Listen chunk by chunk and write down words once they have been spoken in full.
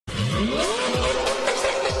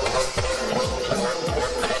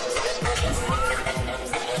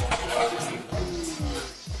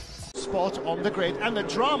on the grid, and the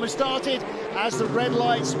drama started as the red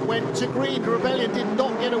lights went to green. Rebellion did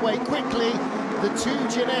not get away quickly. The two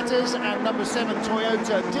Ginettas and number 7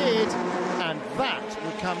 Toyota did, and that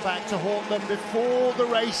would come back to haunt them before the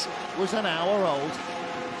race was an hour old.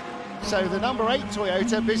 So the number 8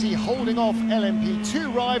 Toyota busy holding off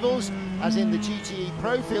LMP2 rivals, as in the GTE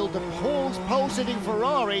Pro field, the pole-sitting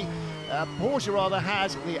Ferrari, Porsche rather,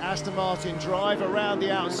 had the Aston Martin drive around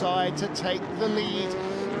the outside to take the lead.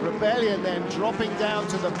 Rebellion then dropping down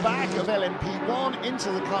to the back of LMP1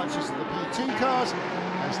 into the clutches of the P2 cars,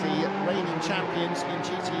 as the reigning champions in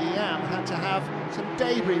GTE AM had to have some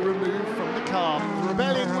debris removed from the car. The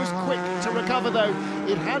Rebellion was quick to recover though.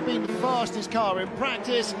 It had been the fastest car in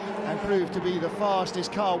practice and proved to be the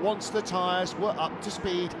fastest car once the tyres were up to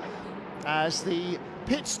speed. As the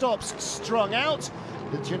pit stops strung out,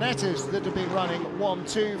 the Ginettas that had been running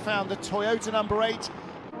 1-2 found the Toyota number 8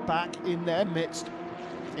 back in their midst.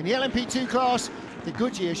 In the LMP2 class, the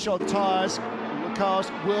Goodyear shod tyres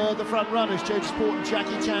cars were the front runners. Joe Sport and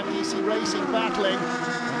Jackie Chan DC Racing battling,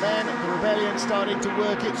 and then the Rebellion starting to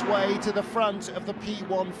work its way to the front of the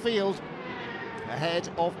P1 field, ahead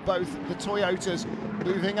of both the Toyotas,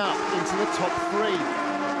 moving up into the top 3.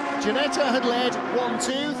 Ginetta had led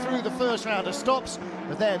 1-2 through the first round of stops,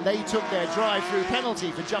 but then they took their drive-through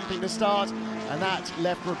penalty for jumping the start, and that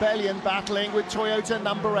left Rebellion battling with Toyota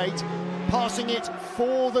number 8, passing it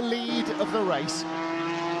for the lead of the race.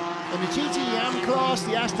 In the GTE AM class,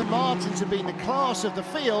 the Aston Martins had been the class of the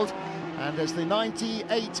field, and as the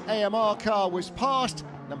 98 AMR car was passed,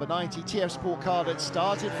 number 90 TF Sport car that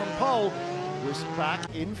started from pole was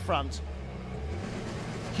back in front.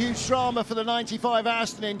 Huge drama for the 95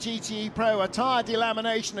 Aston in GTE Pro, a tyre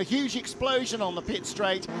delamination, a huge explosion on the pit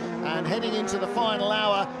straight, and heading into the final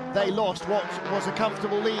hour, they lost what was a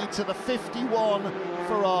comfortable lead to the 51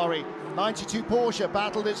 Ferrari. 92 Porsche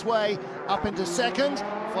battled its way up into second,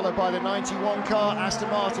 followed by the 91 car, Aston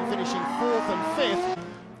Martin finishing 4th and 5th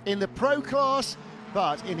in the Pro class.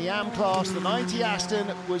 But in the AM class, the 90 Aston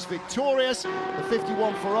was victorious, the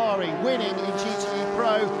 51 Ferrari winning in GTE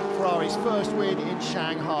Pro, Ferrari's first win in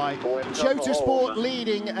Shanghai. Jota Sport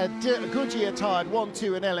leading a Goodyear-tired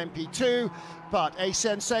 1-2 in LMP2, but a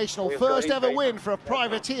sensational first ever win for a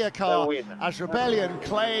privateer car as Rebellion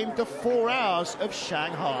claimed the 4 hours of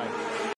Shanghai.